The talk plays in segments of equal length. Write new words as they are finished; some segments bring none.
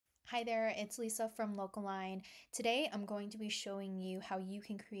Hi there, it's Lisa from LocalLine. Today I'm going to be showing you how you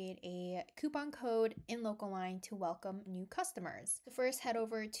can create a coupon code in LocalLine to welcome new customers. So first, head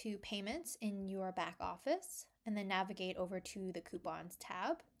over to Payments in your back office and then navigate over to the Coupons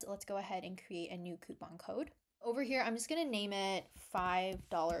tab. So let's go ahead and create a new coupon code. Over here, I'm just going to name it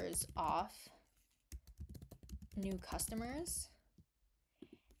 $5 off new customers.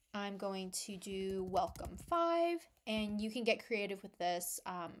 I'm going to do welcome 5, and you can get creative with this.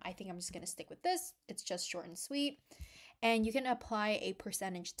 I think I'm just going to stick with this. It's just short and sweet. And you can apply a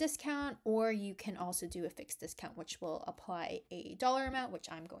percentage discount, or you can also do a fixed discount, which will apply a dollar amount, which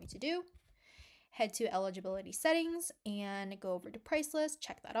I'm going to do. Head to eligibility settings and go over to price list,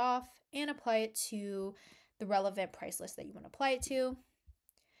 check that off, and apply it to the relevant price list that you want to apply it to.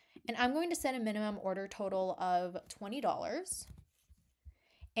 And I'm going to set a minimum order total of $20.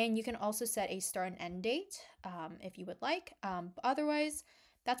 And you can also set a start and end date if you would like. Otherwise,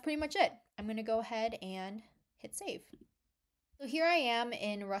 that's pretty much it. I'm going to go ahead and hit save. So here I am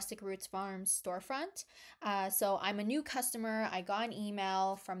in Rustic Roots Farms storefront. So I'm a new customer. I got an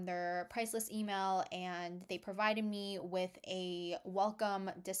email from their price list email, and they provided me with a welcome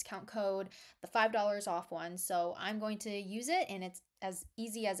discount code, the $5 off one. So I'm going to use it, and it's as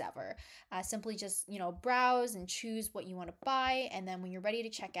easy as ever. Simply just, browse and choose what you want to buy. And then when you're ready to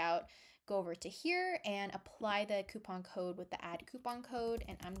check out, go over to here and apply the coupon code with the add coupon code.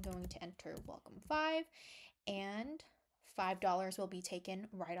 And I'm going to enter welcome 5, and $5 will be taken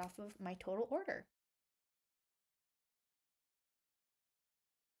right off of my total order.